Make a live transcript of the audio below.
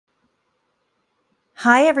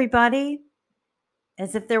Hi, everybody.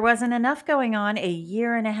 As if there wasn't enough going on a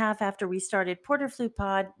year and a half after we started Porter Flute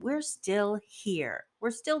Pod, we're still here. We're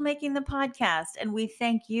still making the podcast, and we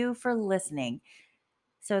thank you for listening.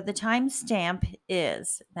 So, the timestamp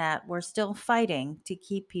is that we're still fighting to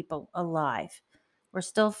keep people alive. We're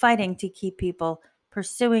still fighting to keep people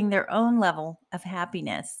pursuing their own level of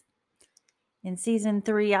happiness. In season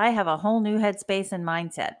 3, I have a whole new headspace and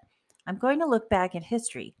mindset. I'm going to look back at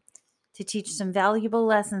history to teach some valuable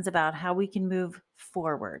lessons about how we can move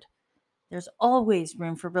forward. There's always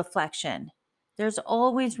room for reflection. There's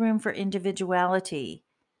always room for individuality.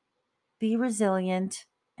 Be resilient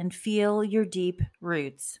and feel your deep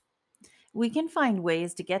roots. We can find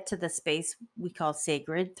ways to get to the space we call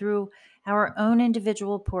sacred through our own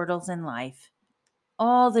individual portals in life.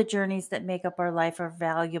 All the journeys that make up our life are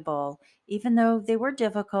valuable, even though they were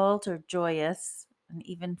difficult or joyous and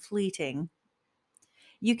even fleeting.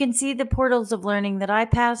 You can see the portals of learning that I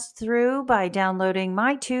passed through by downloading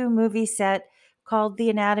my 2-movie set called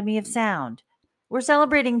The Anatomy of Sound. We're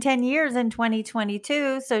celebrating 10 years in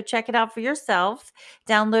 2022, so check it out for yourself.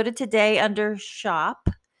 Download it today under Shop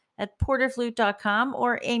at porterflute.com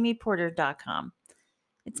or amyporter.com.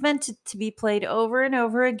 It's meant to be played over and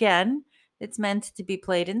over again. It's meant to be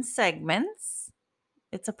played in segments.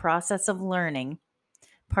 It's a process of learning.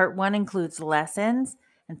 Part 1 includes lessons,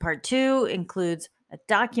 and Part 2 includes a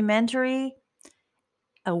documentary,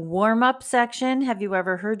 a warm-up section. Have you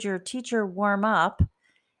ever heard your teacher warm up?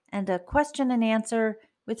 And a question and answer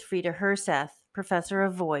with Frida Herseth, professor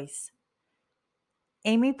of voice.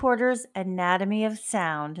 Amy Porter's Anatomy of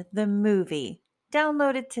Sound, the movie.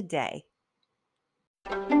 Download it today.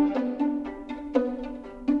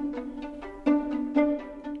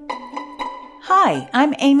 Hi,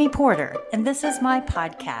 I'm Amy Porter, and this is my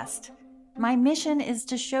podcast. My mission is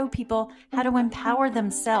to show people how to empower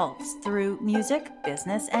themselves through music,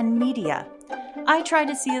 business, and media. I try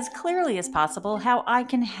to see as clearly as possible how I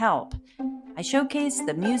can help. I showcase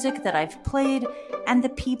the music that I've played and the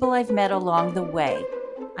people I've met along the way.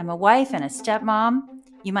 I'm a wife and a stepmom.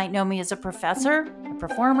 You might know me as a professor, a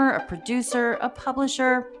performer, a producer, a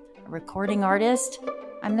publisher, a recording artist.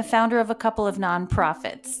 I'm the founder of a couple of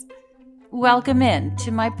nonprofits. Welcome in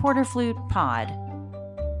to my Porter Flute Pod.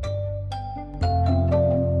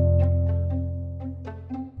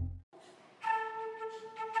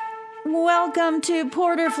 Welcome to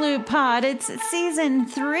Porter Flute Pod. It's season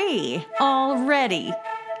 3 already.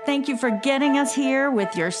 Thank you for getting us here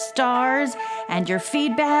with your stars and your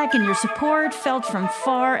feedback and your support felt from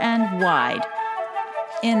far and wide.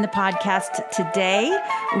 In the podcast today,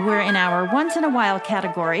 we're in our once in a while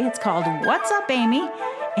category. It's called What's Up, Amy?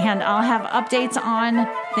 And I'll have updates on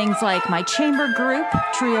things like my chamber group,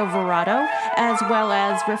 Trio Verado, as well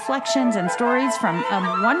as reflections and stories from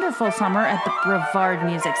a wonderful summer at the Brevard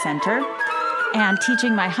Music Center, and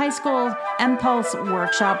teaching my high school Impulse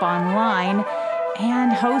workshop online,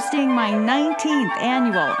 and hosting my 19th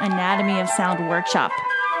annual Anatomy of Sound workshop.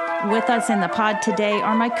 With us in the pod today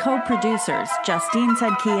are my co-producers, Justine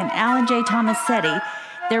Sedke and Alan J. Tomasetti.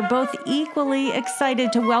 They're both equally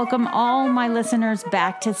excited to welcome all my listeners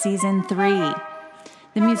back to season 3.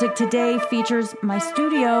 The music today features my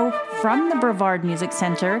studio from the Brevard Music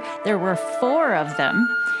Center. There were 4 of them,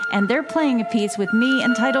 and they're playing a piece with me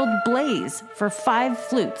entitled Blaze for 5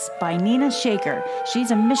 Flutes by Nina Shaker.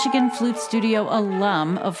 She's a Michigan Flute Studio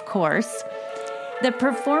alum, of course. The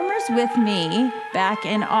performers with me back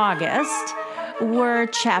in August were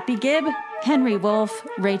Chappie Gibb, Henry Wolf,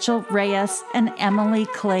 Rachel Reyes, and Emily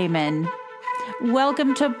Clayman.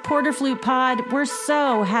 Welcome to Porter Flute Pod. We're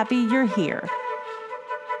so happy you're here.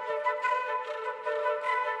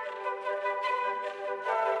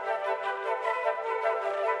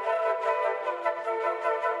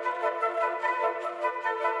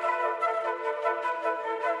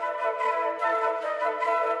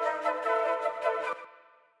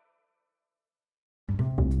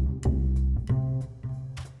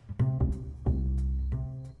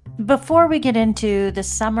 Before we get into the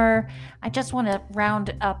summer, I just want to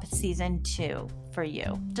round up season 2 for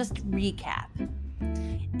you. Just recap.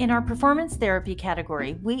 In our performance therapy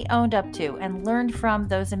category, we owned up to and learned from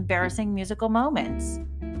those embarrassing musical moments.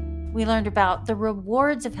 We learned about the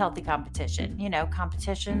rewards of healthy competition,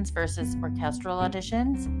 competitions versus orchestral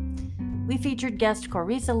auditions. We featured guest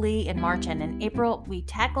Corisa Lee in March, and in April, we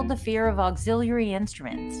tackled the fear of auxiliary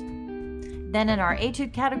instruments. Then in our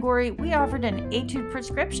etude category, we offered an etude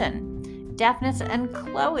prescription, Daphnis and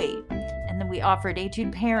Chloe. And then we offered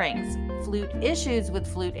etude pairings, flute issues with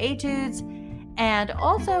flute etudes, and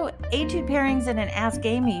also etude pairings in an Ask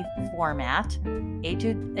Amy format,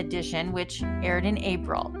 etude edition, which aired in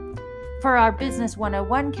April. For our Business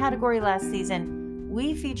 101 category last season,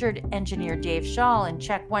 we featured engineer Dave Shaw in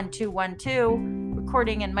Check 1212,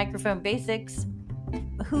 Recording and Microphone Basics.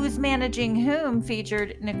 Who's Managing Whom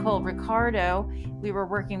featured Nicole Ricardo. We were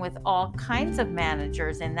working with all kinds of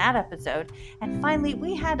managers in that episode. And finally,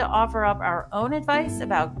 we had to offer up our own advice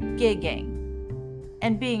about gigging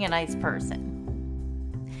and being a nice person.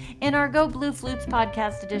 In our Go Blue Flutes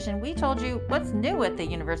podcast edition, we told you what's new at the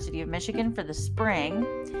University of Michigan for the spring.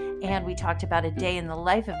 And we talked about a day in the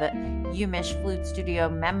life of a UMich Flute Studio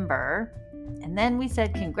member. And then we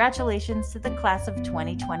said congratulations to the class of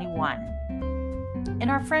 2021. In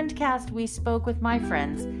our friend cast, we spoke with my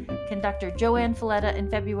friends, conductor Joanne Falletta in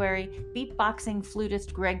February, beatboxing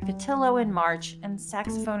flutist Greg Patillo in March, and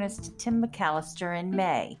saxophonist Tim McAllister in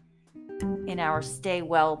May. In our Stay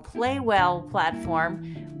Well, Play Well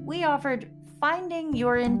platform, we offered Finding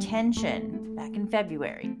Your Intention back in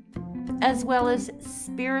February, as well as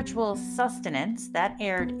Spiritual Sustenance that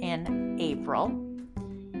aired in April.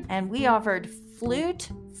 And we offered Flute,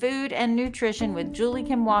 Food, and Nutrition with Julie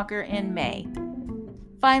Kim Walker in May.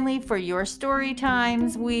 Finally, for your story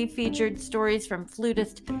times, we featured stories from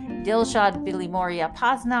flutist Dilshad Bilimoria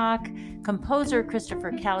Pasnak, composer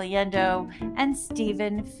Christopher Caliendo, and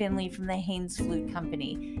Stephen Finley from the Haynes Flute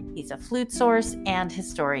Company. He's a flute source and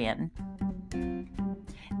historian.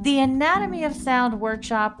 The Anatomy of Sound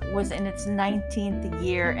workshop was in its 19th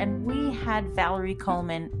year, and we had Valerie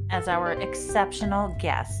Coleman as our exceptional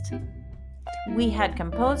guest. We had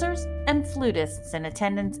composers and flutists in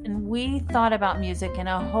attendance, and we thought about music in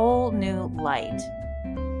a whole new light.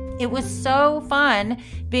 It was so fun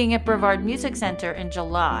being at Brevard Music Center in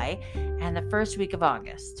July and the first week of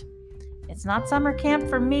August. It's not summer camp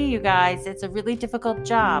for me, you guys. It's a really difficult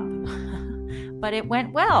job. But it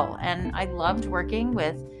went well, and I loved working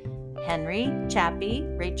with Henry, Chappie,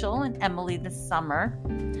 Rachel, and Emily this summer.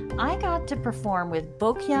 I got to perform with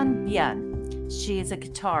Bokyan Bian. She is a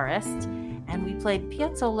guitarist, and we played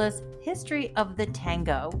Piazzolla's History of the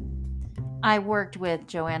Tango. I worked with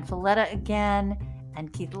Joanne Falletta again,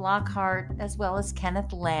 and Keith Lockhart, as well as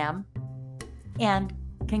Kenneth Lamb. And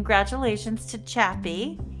congratulations to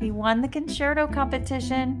Chappie. He won the concerto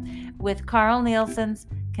competition with Carl Nielsen's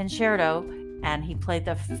concerto, and he played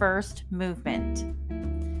the first movement.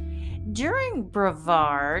 During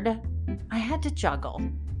Brevard, I had to juggle.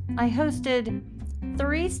 I hosted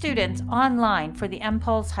 3 students online for the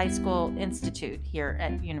MPulse High School Institute here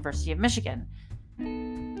at University of Michigan.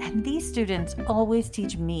 And these students always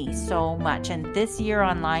teach me so much, and this year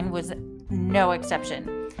online was no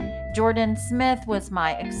exception. Jordan Smith was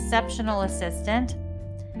my exceptional assistant.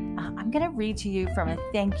 I'm going to read to you from a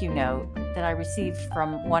thank you note that I received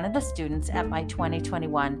from one of the students at my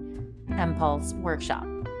 2021 MPulse workshop.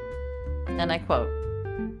 And I quote,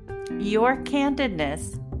 "Your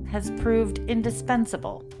candidness has proved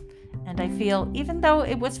indispensable, and I feel, even though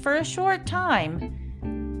it was for a short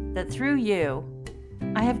time, that through you,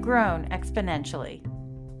 I have grown exponentially."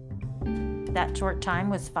 That short time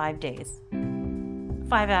was 5 days,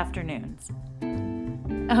 5 afternoons.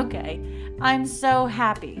 Okay, I'm so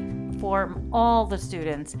happy for all the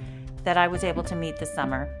students that I was able to meet this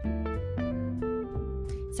summer.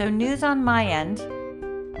 So news on my end.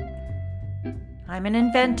 I'm an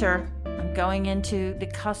inventor. I'm going into the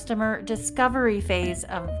customer discovery phase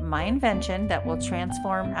of my invention that will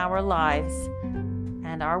transform our lives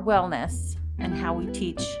and our wellness and how we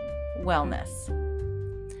teach wellness.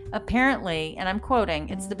 Apparently, and I'm quoting,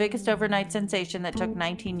 it's the biggest overnight sensation that took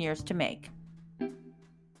 19 years to make.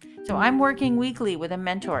 So I'm working weekly with a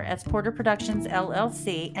mentor at Porter Productions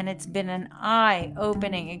LLC, and it's been an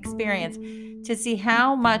eye-opening experience to see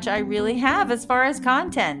how much I really have as far as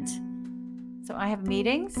content. So I have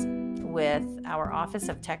meetings with our Office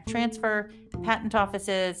of Tech Transfer, patent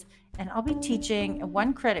offices, and I'll be teaching a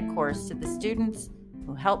 1-credit course to the students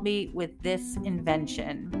who help me with this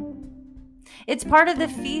invention. It's part of the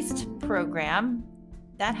FEAST program.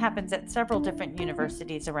 That happens at several different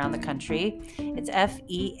universities around the country. It's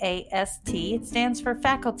FEAST. It stands for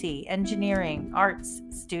Faculty, Engineering, Arts,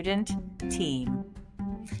 Student, Team.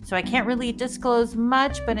 So I can't really disclose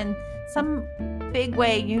much, but in some big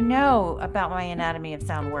way, you know about my Anatomy of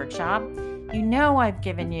Sound workshop. You know I've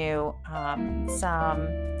given you some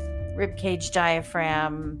ribcage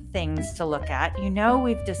diaphragm things to look at. You know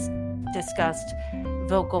we've discussed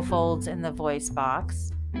vocal folds in the voice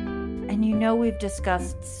box. And you know we've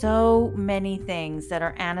discussed so many things that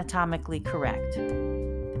are anatomically correct.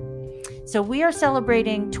 So we are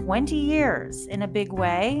celebrating 20 years in a big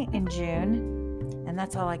way in June, and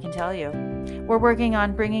that's all I can tell you. We're working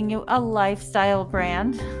on bringing you a lifestyle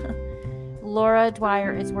brand. Laura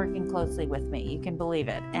Dwyer is working closely with me, you can believe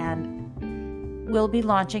it. And will be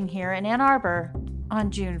launching here in Ann Arbor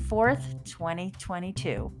on June 4th,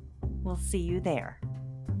 2022. We'll see you there.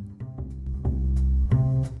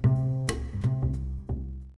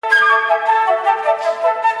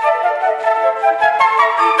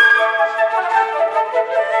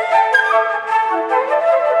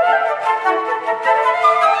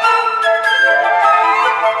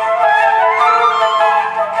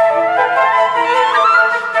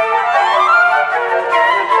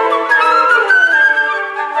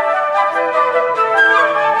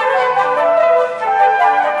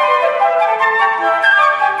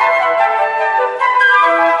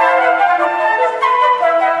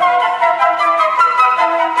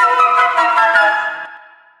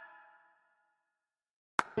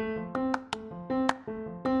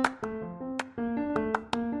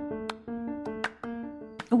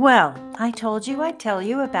 Well, I told you I'd tell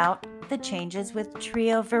you about the changes with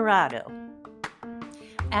Trio Verado.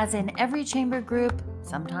 As in every chamber group,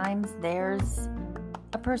 sometimes there's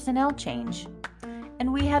a personnel change,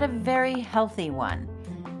 and we had a very healthy one.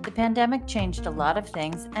 The pandemic changed a lot of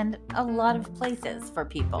things and a lot of places for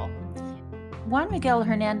people. Juan Miguel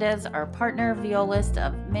Hernandez, our partner violist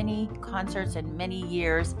of many concerts and many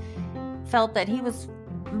years, felt that he was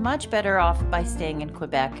much better off by staying in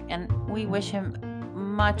Quebec, and we wish him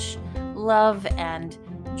much love and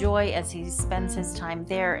joy as he spends his time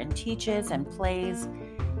there and teaches and plays.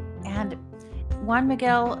 And Juan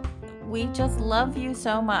Miguel, we just love you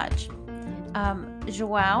so much.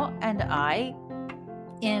 Joao and I,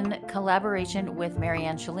 in collaboration with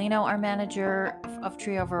Marianne Chelino, our manager of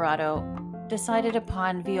Trio Verado, decided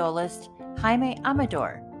upon violist Jaime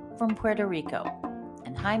Amador from Puerto Rico.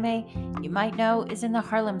 And Jaime, you might know, is in the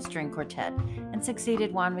Harlem String Quartet and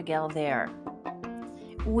succeeded Juan Miguel there.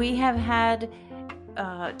 We have had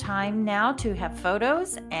time now to have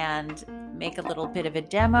photos and make a little bit of a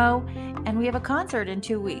demo, and we have a concert in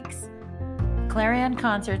 2 weeks. Clarion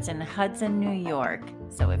Concerts in Hudson, New York.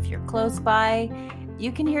 So if you're close by,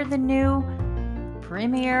 you can hear the new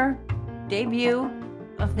premiere debut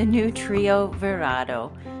of the new Trio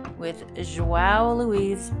Verado with Joao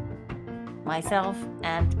Luis, myself,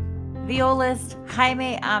 and violist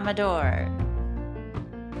Jaime Amador.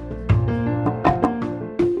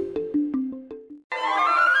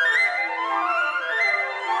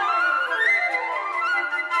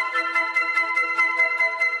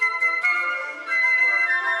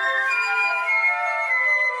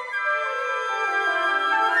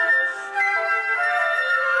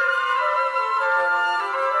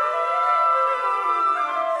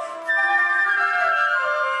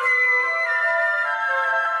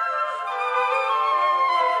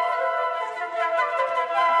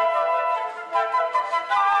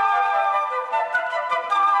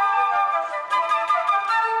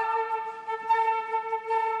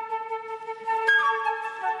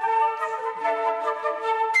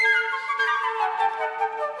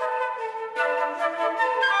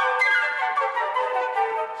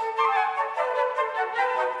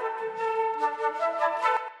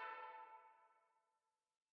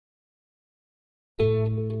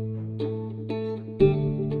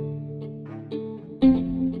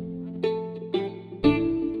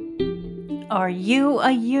 Are you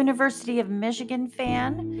a University of Michigan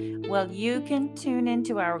fan? Well, you can tune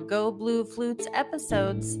into our Go Blue Flutes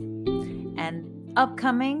episodes. And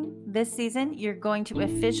upcoming this season, you're going to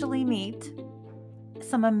officially meet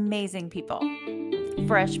some amazing people.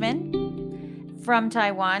 Freshman from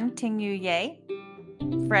Taiwan, Tingyu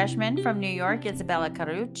Ye. Freshman from New York, Isabella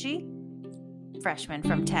Carucci. Freshman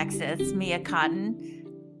from Texas, Mia Cotton.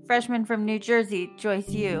 Freshman from New Jersey, Joyce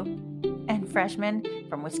Yu. And freshman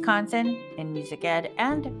from Wisconsin in music ed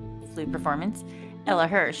and flute performance, Ella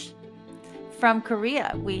Hirsch. From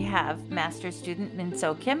Korea, we have master's student Min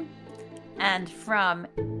So Kim. And from,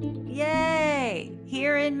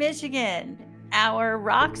 here in Michigan, our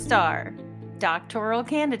rock star, doctoral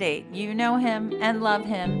candidate, you know him and love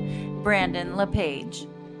him, Brandon LePage.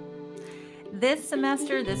 This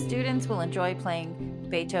semester, the students will enjoy playing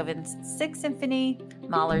Beethoven's Sixth Symphony,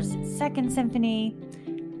 Mahler's Second Symphony,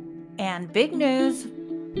 and big news,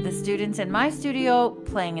 the students in my studio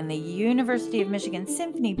playing in the University of Michigan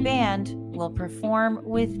Symphony Band will perform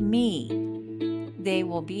with me. They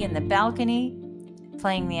will be in the balcony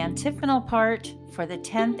playing the antiphonal part for the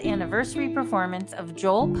 10th anniversary performance of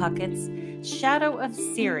Joel Puckett's Shadow of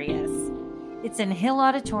Sirius. It's in Hill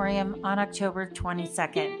Auditorium on October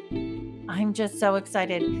 22nd. I'm just so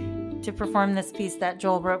excited to perform this piece that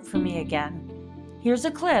Joel wrote for me again. Here's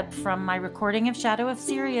a clip from my recording of Shadow of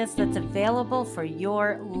Sirius that's available for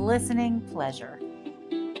your listening pleasure.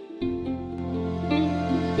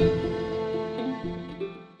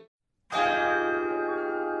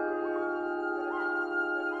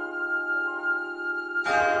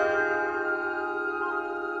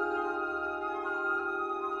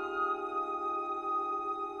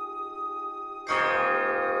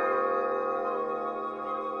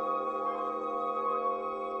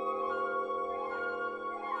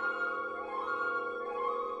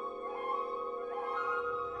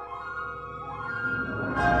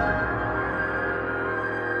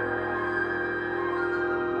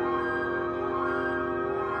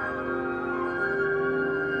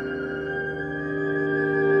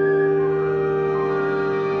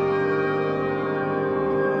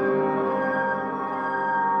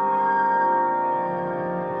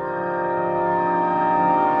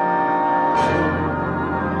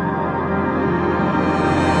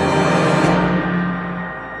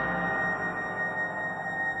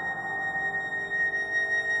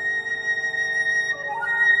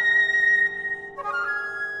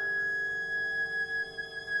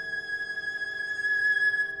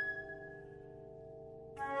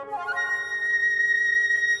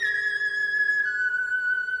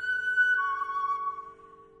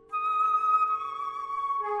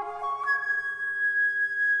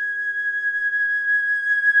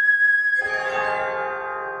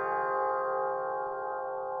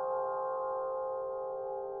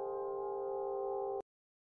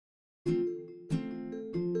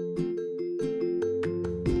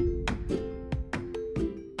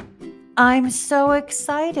 I'm so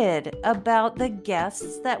excited about the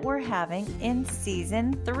guests that we're having in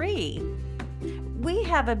season 3. We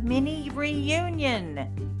have a mini reunion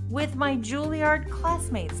with my Juilliard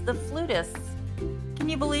classmates, the flutists. Can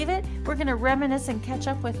you believe it? We're going to reminisce and catch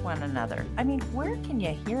up with one another. I mean, where can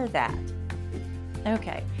you hear that?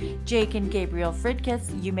 Okay, Jake and Gabriel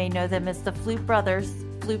Fridkis, you may know them as the Flute Brothers,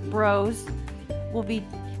 Flute Bros,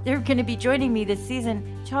 they're going to be joining me this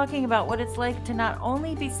season talking about what it's like to not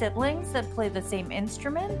only be siblings that play the same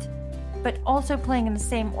instrument, but also playing in the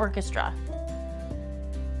same orchestra.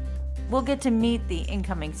 We'll get to meet the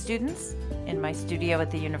incoming students in my studio at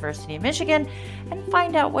the University of Michigan and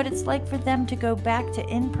find out what it's like for them to go back to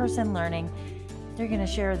in-person learning. They're going to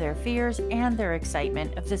share their fears and their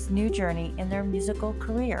excitement of this new journey in their musical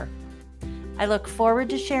career. I look forward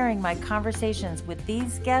to sharing my conversations with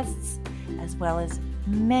these guests, as well as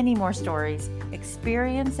many more stories,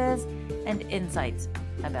 experiences, and insights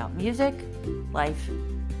about music, life,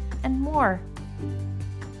 and more.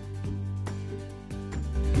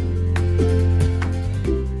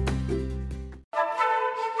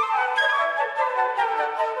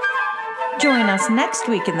 Join us next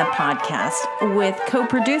week in the podcast with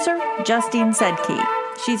co-producer Justine Sedke.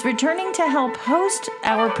 She's returning to help host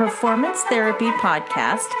our performance therapy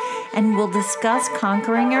podcast, and we'll discuss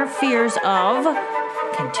conquering our fears of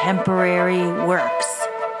contemporary works,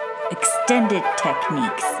 extended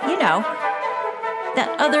techniques,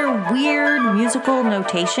 that other weird musical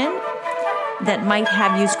notation that might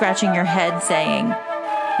have you scratching your head saying,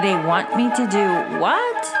 they want me to do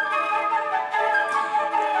what?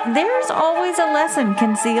 There's always a lesson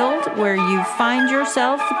concealed where you find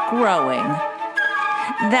yourself growing.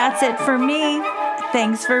 That's it for me.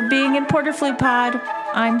 Thanks for being in Porter Flute Pod.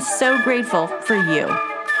 I'm so grateful for you.